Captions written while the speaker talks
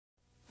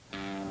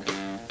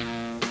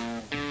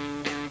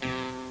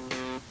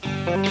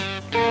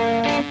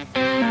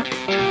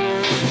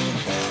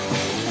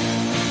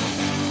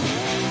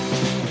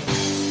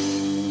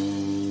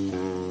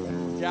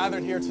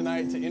Gathered here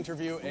tonight to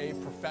interview a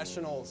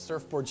professional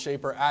surfboard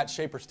shaper at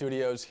Shaper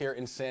Studios here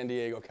in San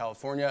Diego,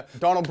 California.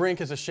 Donald Brink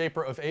is a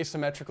shaper of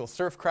asymmetrical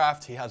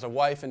surfcraft. He has a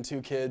wife and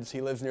 2 kids.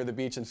 He lives near the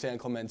beach in San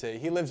Clemente.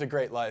 He lives a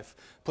great life.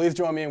 Please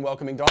join me in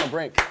welcoming Donald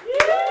Brink.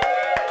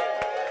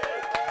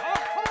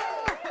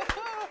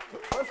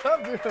 What's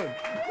up, dude?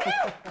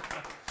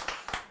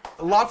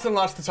 Lots and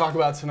lots to talk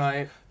about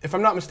tonight. If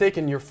I'm not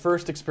mistaken, your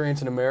first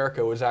experience in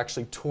America was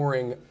actually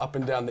touring up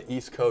and down the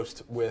East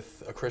Coast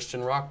with a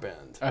Christian rock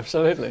band.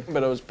 Absolutely.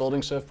 But I was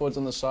building surfboards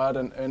on the side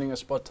and earning a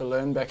spot to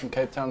learn back in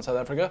Cape Town, South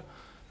Africa.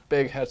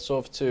 Big hats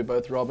off to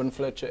both Robin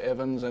Fletcher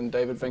Evans and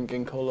David Van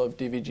Ginkel of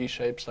DVG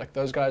Shapes. Like,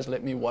 those guys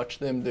let me watch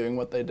them doing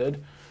what they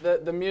did.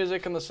 The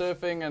music and the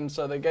surfing, and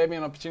so they gave me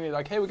an opportunity,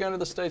 like, hey, we're going to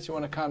the States, you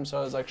want to come? So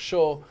I was like,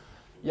 sure.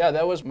 Yeah,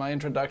 that was my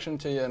introduction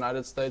to the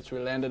United States. We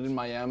landed in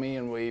Miami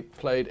and we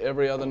played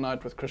every other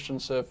night with Christian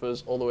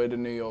surfers all the way to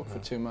New York for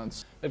 2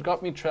 months. It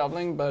got me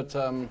traveling, but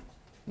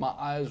my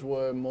eyes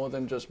were more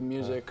than just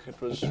music. It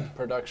was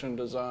production,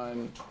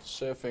 design,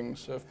 surfing,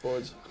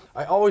 surfboards.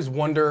 I always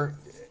wonder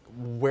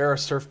where a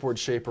surfboard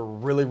shaper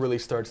really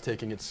starts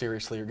taking it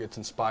seriously or gets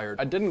inspired.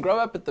 I didn't grow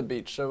up at the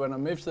beach, so when I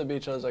moved to the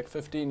beach I was like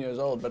 15 years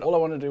old, but all I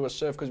wanted to do was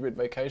surf because we had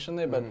vacation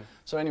there. But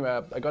so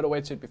anyway, I got a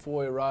wetsuit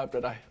before we arrived,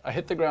 but I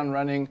hit the ground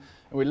running,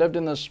 and we lived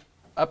in this,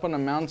 up on a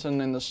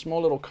mountain in this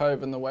small little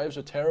cove, and the waves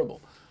were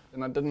terrible.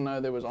 And I didn't know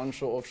there was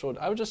onshore, offshore.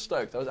 I was just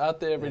stoked. I was out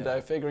there every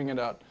day figuring it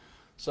out.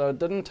 So it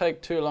didn't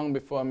take too long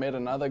before I met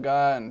another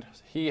guy, and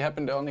he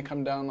happened to only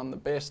come down on the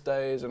best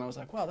days, and I was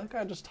like, wow, that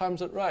guy just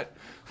times it right.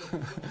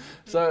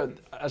 So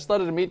I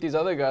started to meet these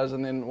other guys,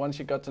 and then once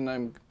you got to know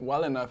him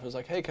well enough, I was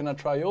like, hey, can I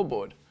try your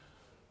board?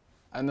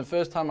 And the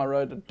first time I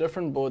rode a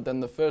different board than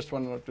the first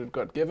one that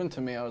got given to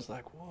me, I was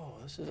like, whoa,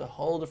 this is a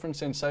whole different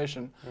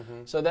sensation.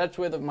 So that's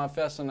where my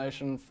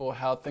fascination for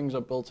how things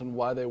are built and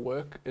why they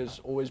work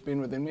has always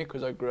been within me,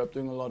 because I grew up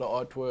doing a lot of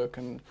artwork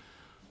and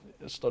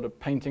started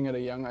painting at a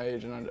young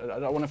age, and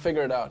I want to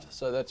figure it out.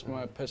 So that's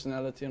my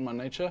personality and my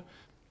nature.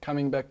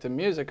 Coming back to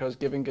music, I was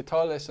giving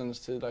guitar lessons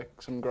to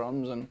like some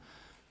groms,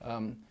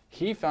 and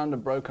he found a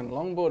broken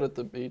longboard at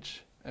the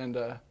beach, and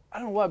I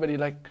don't know why, but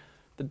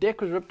the deck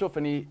was ripped off,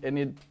 and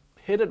he'd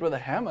hit it with a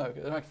hammer,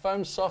 like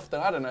foam soft,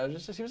 and I don't know, he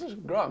was just a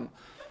grom.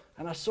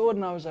 And I saw it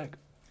and I was like,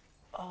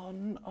 oh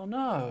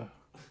no.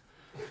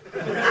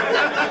 But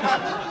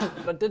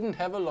I didn't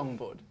have a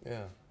longboard.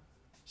 Yeah.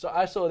 So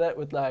I saw that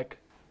with like,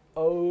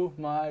 oh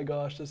my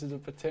gosh, this is a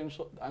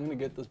potential, I'm going to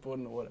get this board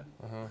in the water.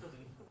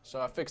 So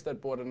I fixed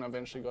that board and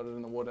eventually got it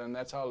in the water, and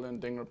that's how I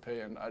learned ding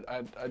repair. And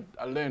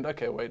I learned,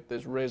 okay, wait,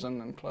 there's resin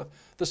and cloth.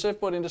 The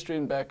surfboard industry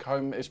back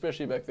home,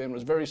 especially back then,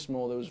 was very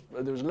small.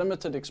 There was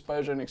limited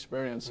exposure and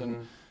experience,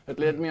 and it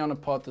led me on a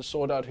path to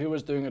sort out who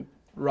was doing it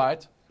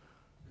right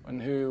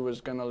and who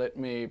was going to let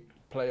me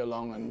play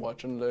along and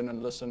watch and learn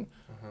and listen.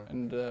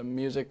 And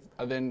music,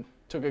 I then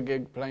took a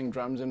gig playing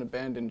drums in a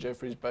band in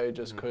Jeffreys Bay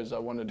just because I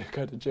wanted to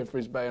go to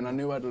Jeffreys Bay, and I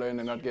knew I'd learn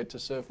and I'd get to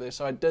surf there,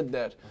 so I did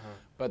that.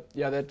 But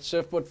yeah, that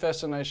surfboard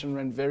fascination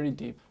ran very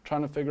deep,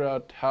 trying to figure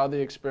out how the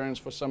experience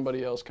for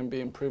somebody else can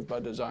be improved by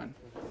design.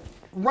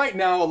 Right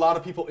now, a lot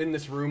of people in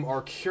this room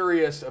are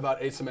curious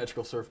about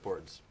asymmetrical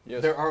surfboards.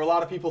 Yes. There are a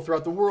lot of people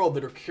throughout the world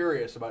that are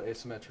curious about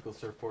asymmetrical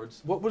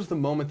surfboards. What was the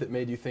moment that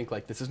made you think,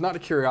 like, this is not a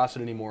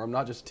curiosity anymore, I'm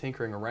not just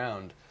tinkering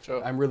around,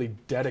 I'm really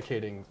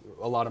dedicating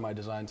a lot of my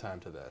design time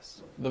to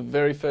this? The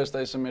very first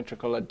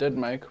asymmetrical I did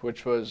make,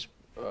 which was,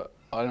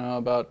 I don't know,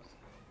 about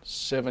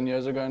 7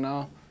 years ago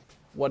now,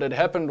 what had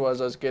happened was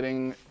I was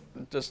getting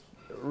just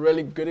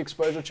really good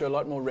exposure to a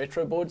lot more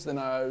retro boards than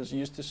I was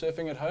used to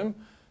surfing at home.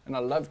 And I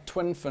loved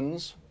twin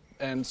fins,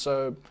 and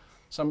so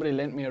somebody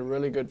lent me a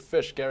really good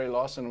fish. Gary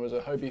Larson was a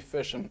Hobie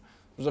fish, and it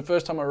was the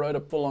first time I rode a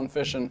full-on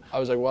fish, and I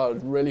was like, wow,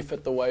 it really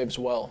fit the waves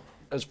well.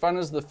 As fun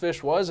as the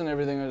fish was and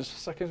everything, it was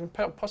just like, it's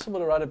impossible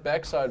to ride a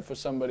backside for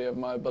somebody of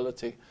my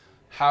ability.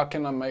 How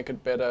can I make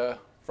it better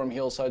from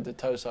heel side to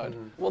toe side?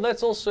 Well,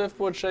 that's all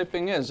surfboard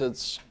shaping is.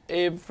 It's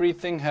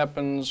everything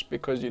happens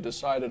because you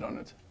decided on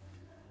it.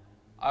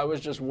 I was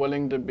just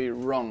willing to be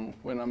wrong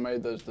when I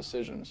made those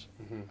decisions.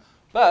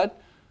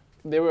 But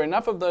there were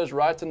enough of those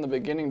right in the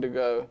beginning to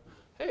go,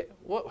 hey,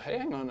 hey,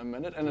 hang on a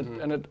minute,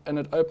 and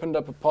it opened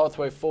up a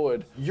pathway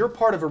forward. You're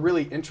part of a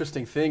really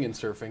interesting thing in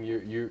surfing.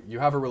 You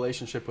have a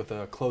relationship with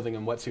a clothing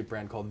and wetsuit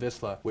brand called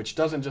Vissla, which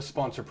doesn't just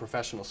sponsor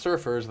professional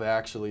surfers, they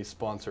actually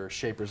sponsor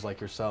shapers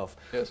like yourself.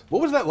 Yes.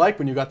 What was that like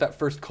when you got that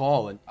first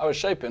call? I was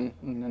shaping,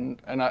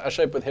 and I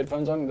shape with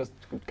headphones on, just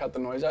cut the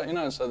noise out, you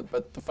know,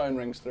 but the phone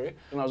rings through.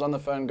 And I was on the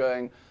phone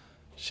going,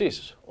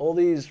 sheesh, all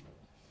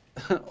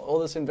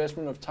this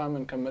investment of time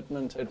and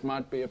commitment, it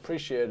might be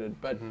appreciated,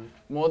 but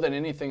more than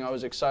anything I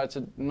was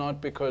excited not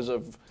because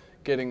of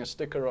getting a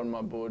sticker on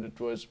my board. It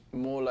was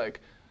more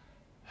like,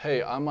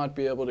 hey, I might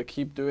be able to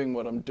keep doing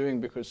what I'm doing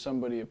because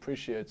somebody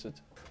appreciates it.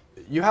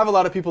 You have a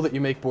lot of people that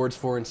you make boards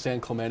for in San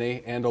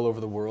Clemente and all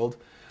over the world.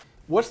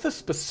 What's the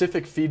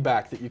specific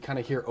feedback that you kind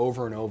of hear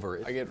over and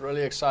over? I get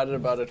really excited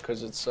about it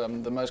because it's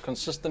the most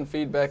consistent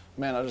feedback.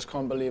 Man, I just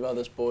can't believe how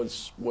this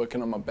board's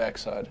working on my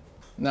backside.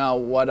 Now,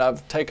 what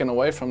I've taken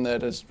away from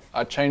that is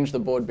I changed the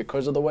board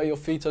because of the way your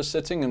feet are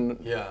sitting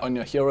and on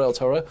your heel rail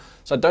toe.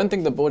 So I don't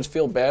think the boards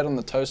feel bad on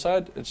the toe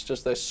side. It's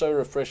just they're so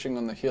refreshing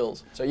on the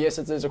heels. So yes,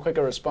 there's a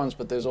quicker response,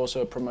 but there's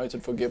also a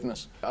promoted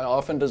forgiveness. I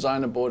often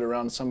design a board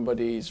around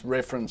somebody's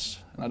reference,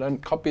 and I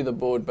don't copy the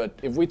board, but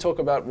if we talk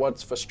about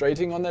what's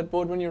frustrating on that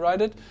board when you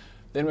ride it,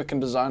 then we can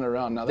design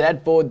around. Now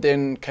that board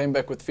then came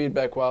back with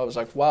feedback where I was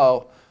like,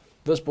 wow,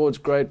 this board's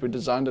great, we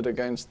designed it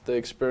against the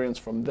experience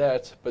from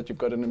that, but you've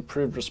got an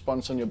improved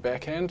response on your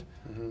backhand.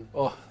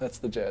 Oh, that's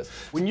the jazz.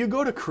 When you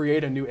go to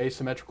create a new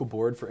asymmetrical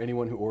board for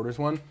anyone who orders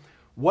one,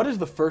 what is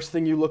the first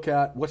thing you look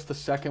at? What's the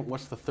second?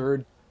 What's the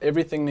third?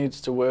 Everything needs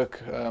to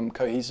work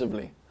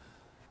cohesively.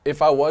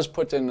 If I was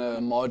put in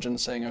a margin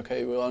saying,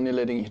 okay, we're only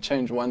letting you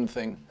change one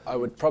thing, I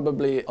would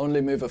probably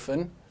only move a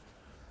fin.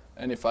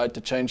 And if I had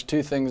to change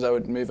two things, I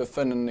would move a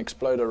fin and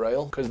explode a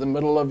rail, because the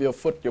middle of your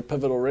foot, your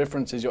pivotal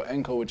reference, is your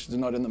ankle, which is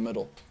not in the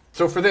middle.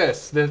 So for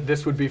this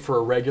would be for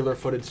a regular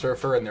footed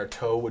surfer, and their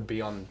toe would be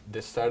on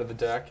this side of the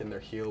deck, and their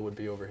heel would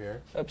be over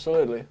here?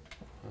 Absolutely.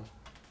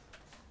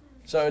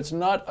 So it's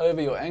not over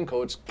your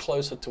ankle, it's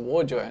closer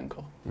toward your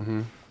ankle.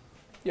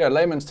 Yeah,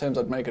 layman's terms,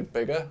 I'd make it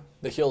bigger,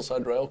 the heel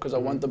side rail, because I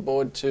want the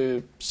board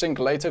to sink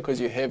later because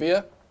you're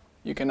heavier.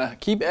 You can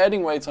keep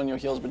adding weight on your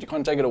heels, but you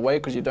can't take it away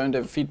because you don't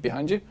have feet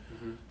behind you.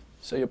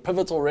 So your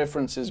pivotal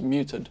reference is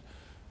muted.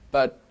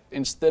 But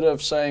instead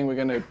of saying we're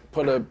going to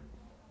put a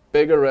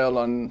bigger rail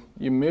on,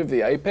 you move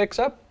the apex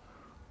up.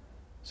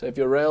 So if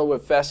your rail were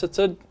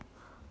faceted,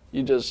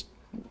 you just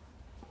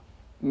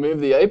move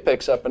the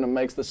apex up and it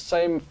makes the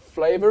same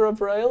flavor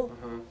of rail,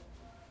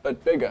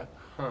 but bigger.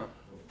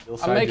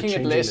 I'm making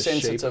it less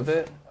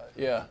sensitive.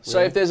 Yeah. So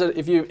if there's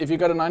if you've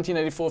got a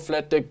 1984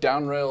 flat deck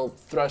down rail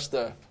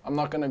thruster, I'm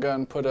not going to go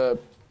and put a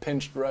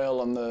pinched rail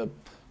on the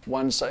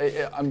one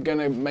side. I'm going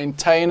to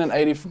maintain an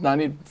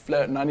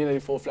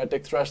 1984 flat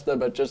deck thruster,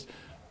 but just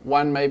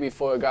one maybe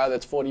for a guy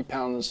that's 40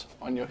 pounds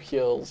on your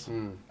heels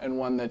and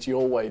one that's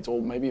your weight, or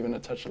maybe even a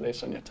touch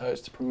less on your toes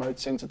to promote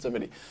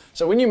sensitivity.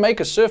 So when you make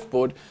a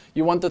surfboard,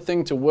 you want the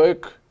thing to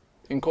work,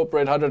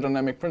 incorporate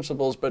hydrodynamic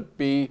principles, but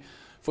be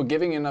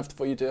forgiving enough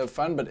for you to have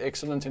fun, but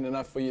excellent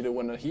enough for you to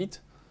win a heat,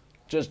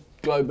 just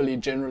globally,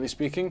 generally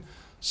speaking.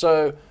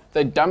 So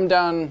they dumb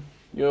down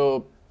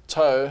your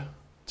toe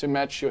to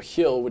match your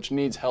heel, which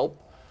needs help.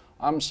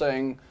 I'm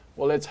saying,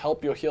 well, let's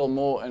help your heel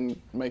more and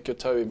make your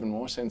toe even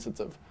more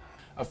sensitive.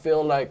 I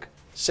feel like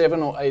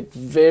 7 or 8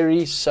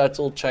 very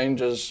subtle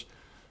changes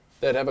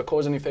that have a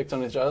cause and effect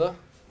on each other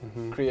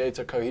create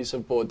a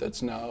cohesive board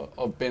that's now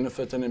of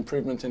benefit and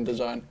improvement in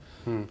design.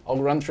 I'll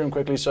run through them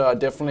quickly. So I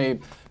definitely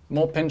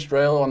more pinched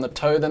rail on the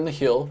toe than the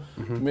heel.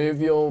 Move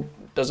your,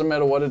 doesn't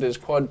matter what it is,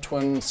 quad,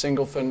 twin,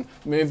 single fin,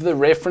 move the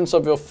reference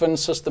of your fin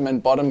system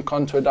and bottom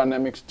contour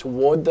dynamics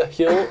toward the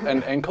heel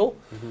and ankle.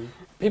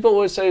 People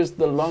always say it's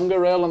the longer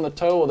rail on the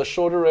toe or the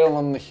shorter rail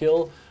on the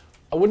heel.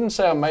 I wouldn't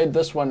say I made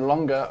this one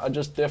longer, I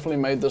just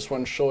definitely made this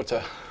one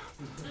shorter.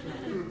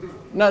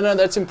 No,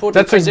 that's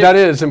important. That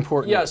is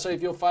important. Yeah, so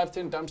if your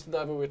 5'10" dumpster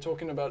diver we were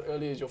talking about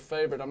earlier is your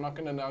favorite, I'm not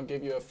going to now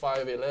give you a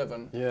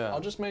 5'11". Yeah. I'll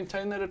just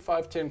maintain that at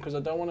 5'10" because I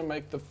don't want to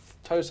make the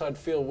toe side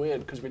feel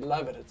weird because we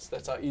love it.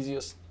 That's our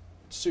easiest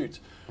suit.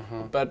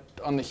 But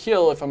on the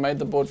heel, if I made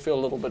the board feel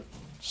a little bit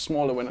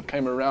smaller when it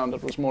came around,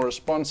 it was more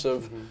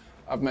responsive,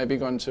 I've maybe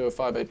gone to a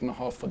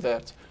 5'8.5" for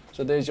that.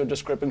 So there's your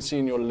discrepancy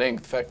in your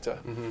length factor.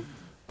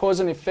 Cause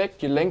and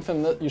effect,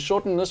 you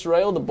shorten this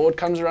rail, the board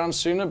comes around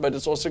sooner, but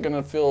it's also going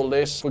to feel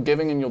less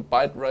forgiving in your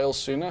bite rail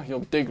sooner.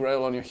 You'll dig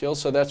rail on your heel,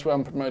 so that's where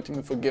I'm promoting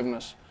the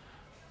forgiveness.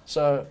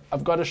 So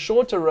I've got a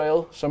shorter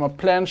rail, so my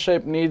plan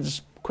shape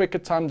needs quicker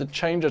time to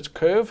change its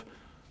curve,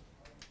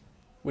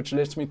 which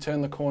lets me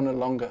turn the corner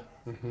longer.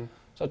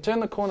 So I turn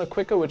the corner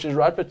quicker, which is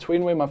right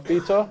between where my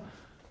feet are,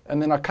 and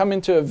then I come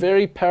into a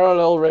very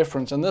parallel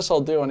reference, and this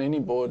I'll do on any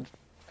board.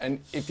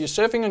 And if you're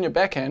surfing on your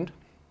backhand,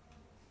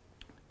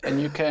 and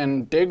you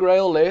can dig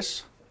rail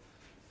less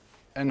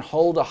and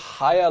hold a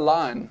higher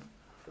line,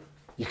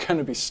 you're going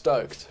to be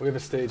stoked. We have a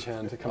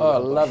stagehand to come. Oh, I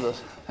love this.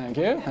 Thank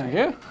you, thank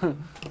you.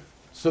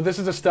 So this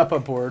is a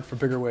step-up board for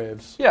bigger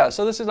waves. Yeah,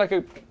 so this is like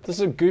a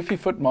goofy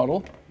foot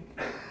model.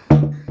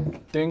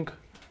 Dink.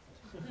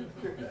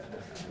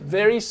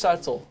 Very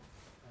subtle.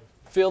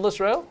 Feel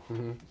this rail?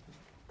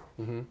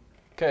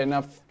 Okay,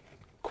 now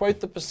quote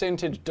the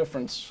percentage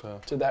difference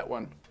to that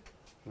one.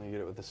 Let me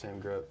get it with the same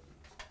grip.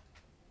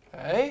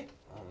 Okay.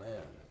 Oh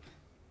man.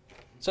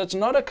 So it's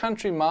not a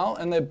country mile,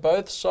 and they're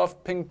both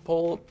soft ping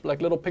pong,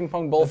 like little ping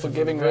pong ball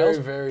forgiving rails.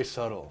 Very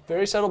subtle.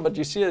 Very subtle, but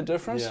you see the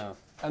difference? Yeah.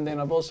 And then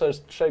I've also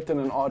shaped in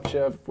an arch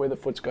here where the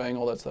foot's going,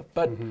 all that stuff.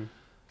 But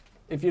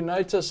if you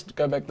notice,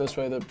 go back this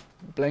way, the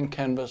blank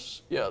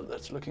canvas, yeah,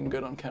 that's looking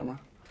good on camera.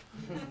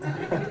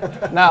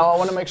 Now I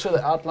want to make sure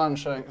the outline's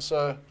showing.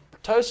 So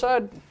toe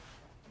side,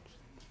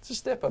 it's a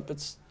step up.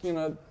 It's,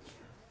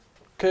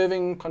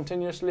 curving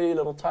continuously,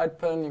 little tight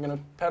pin. You're going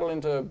to paddle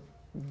into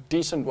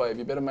decent wave.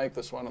 You better make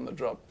this one on the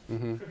drop.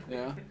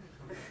 Yeah.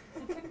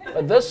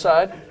 But this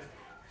side,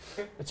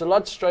 it's a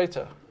lot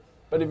straighter.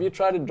 But if you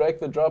try to drag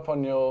the drop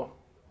on your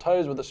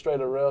toes with a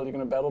straighter rail, you're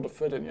going to battle to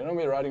fit in. You're not going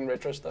to be riding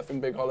retro stuff in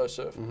big hollow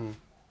surf.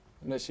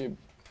 Unless you're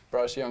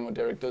Bryce Young or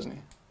Derek Disney.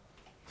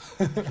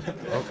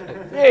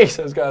 Yes,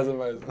 those guys are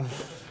amazing.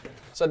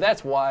 So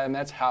that's why and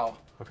that's how.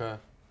 Okay.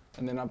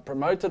 And then I've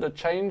promoted a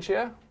change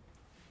here.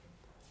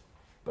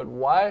 But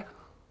why?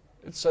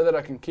 It's so that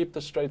I can keep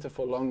the straighter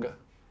for longer.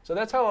 So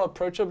that's how I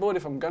approach a board.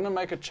 If I'm going to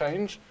make a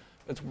change,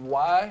 it's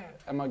why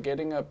am I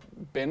getting a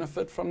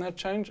benefit from that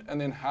change? And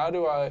then how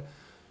do I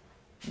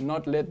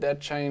not let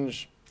that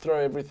change throw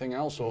everything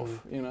else off?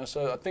 You know,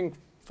 so I think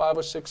 5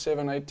 or 6,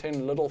 7, 8,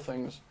 10 little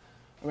things.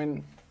 I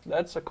mean,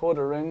 that's a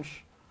 1/4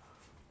 inch.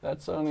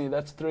 That's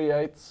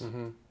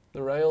 3/8.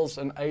 The rail's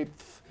an 1/8.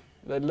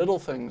 They're little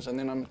things. And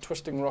then I'm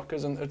twisting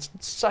rockers, and it's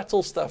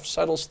subtle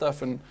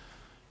stuff. And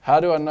how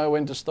do I know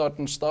when to start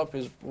and stop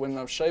is when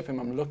I shape him,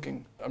 I'm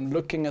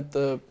looking at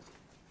the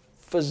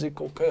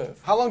physical curve.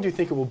 How long do you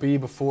think it will be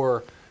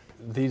before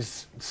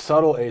these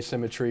subtle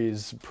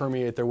asymmetries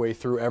permeate their way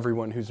through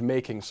everyone who's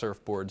making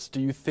surfboards?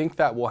 Do you think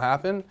that will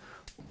happen?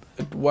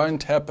 It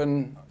won't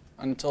happen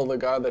until the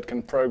guy that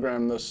can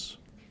program this,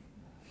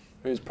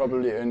 who's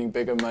probably earning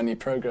bigger money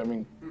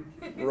programming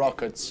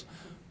rockets.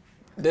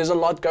 There's a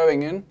lot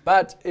going in,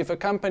 but if a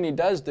company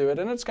does do it,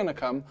 and it's going to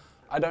come,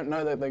 I don't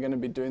know that they're going to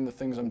be doing the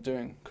things I'm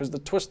doing. Because the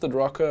twisted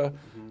rocker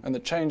and the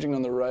changing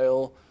on the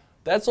rail,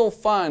 that's all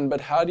fine,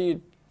 but how do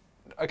you...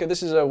 Okay,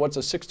 this is a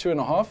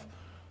 6'2½"?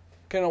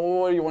 Okay,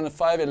 or you want a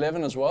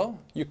 5'11" as well?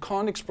 You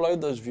can't explode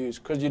those views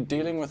because you're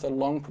dealing with a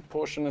long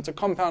proportion. It's a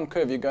compound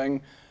curve. You're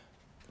going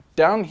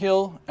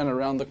downhill and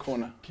around the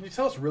corner. Can you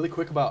tell us really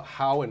quick about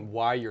how and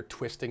why you're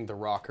twisting the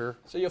rocker?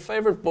 So your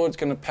favorite board's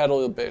going to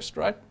paddle your best,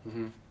 right?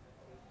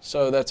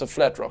 So that's a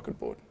flat rocket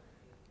board,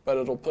 but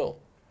it'll pill.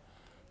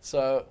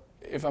 So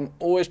if I'm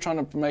always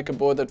trying to make a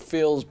board that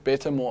feels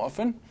better more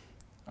often,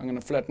 I'm going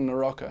to flatten the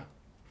rocker.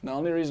 The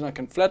only reason I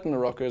can flatten the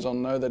rocker is I'll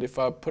know that if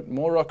I put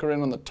more rocker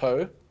in on the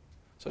toe,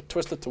 so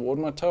twist it toward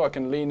my toe, I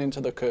can lean into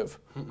the curve.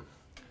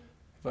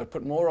 If I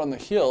put more on the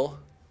heel,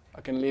 I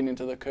can lean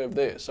into the curve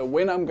there. So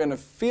when I'm going to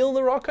feel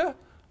the rocker,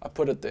 I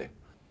put it there.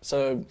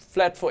 So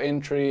flat for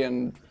entry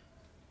and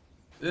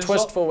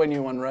twist for when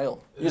you're on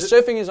rail. Your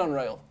surfing is on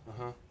rail.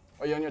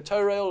 Are you on your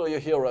toe rail or your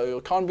heel rail?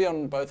 You can't be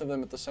on both of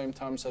them at the same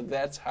time, so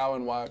that's how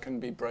and why I can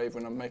be brave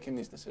when I'm making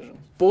these decisions.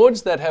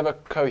 Boards that have a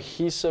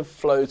cohesive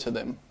flow to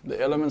them, the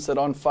elements that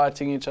aren't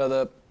fighting each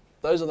other,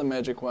 those are the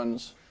magic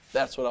ones.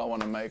 That's what I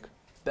want to make.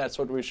 That's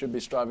what we should be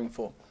striving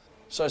for.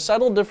 So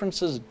subtle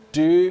differences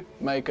do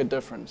make a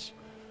difference.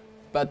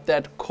 But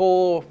that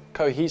core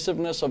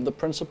cohesiveness of the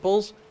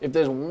principles, if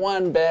there's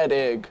one bad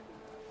egg,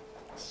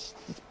 it's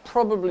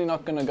probably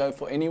not going to go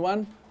for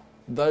anyone.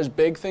 Those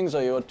big things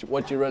are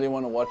what you really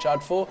want to watch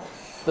out for.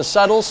 The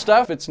subtle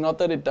stuff, it's not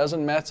that it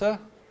doesn't matter.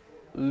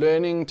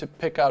 Learning to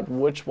pick out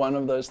which one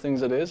of those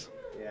things it is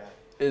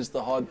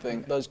the hard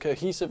thing. Those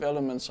cohesive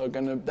elements are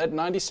going to, that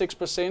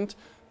 96%,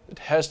 it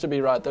has to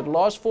be right. That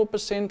last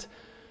 4%,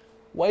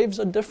 waves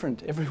are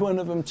different, every one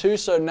of them too.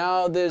 So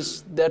now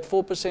there's that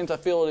 4% I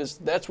feel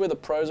that's where the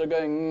pros are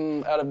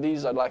going, out of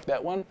these I like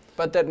that one.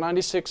 But that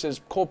 96 is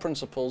core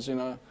principles, you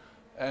know,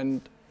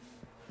 and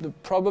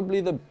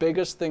probably the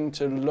biggest thing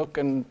to look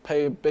and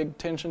pay big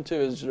attention to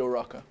is your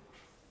rocker.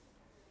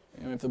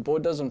 You know, if the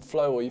board doesn't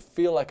flow or you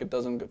feel like it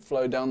doesn't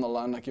flow down the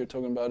line like you're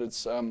talking about,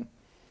 it's a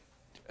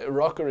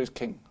rocker is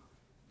king.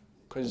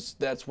 Because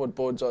that's what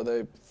boards are.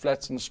 They're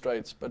flats and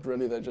straights, but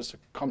really they're just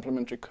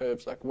complementary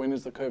curves. Like when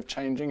is the curve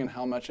changing and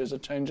how much is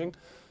it changing?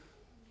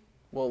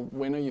 Well,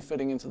 when are you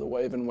fitting into the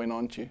wave and when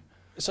aren't you?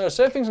 So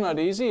surfing's not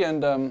easy,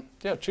 and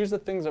yeah, choose the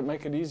things that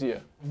make it easier.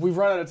 We've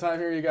run out of time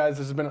here, you guys.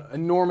 This has been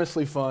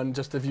enormously fun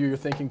just to view your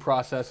thinking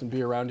process and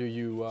be around you.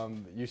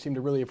 You seem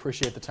to really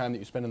appreciate the time that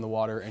you spend in the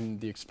water and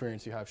the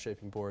experience you have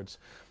shaping boards.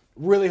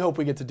 Really hope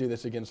we get to do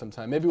this again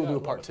sometime. Maybe we'll do a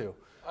part 2.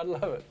 I'd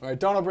love it. All right,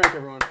 Donald Brink,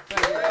 everyone.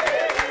 Thank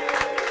you.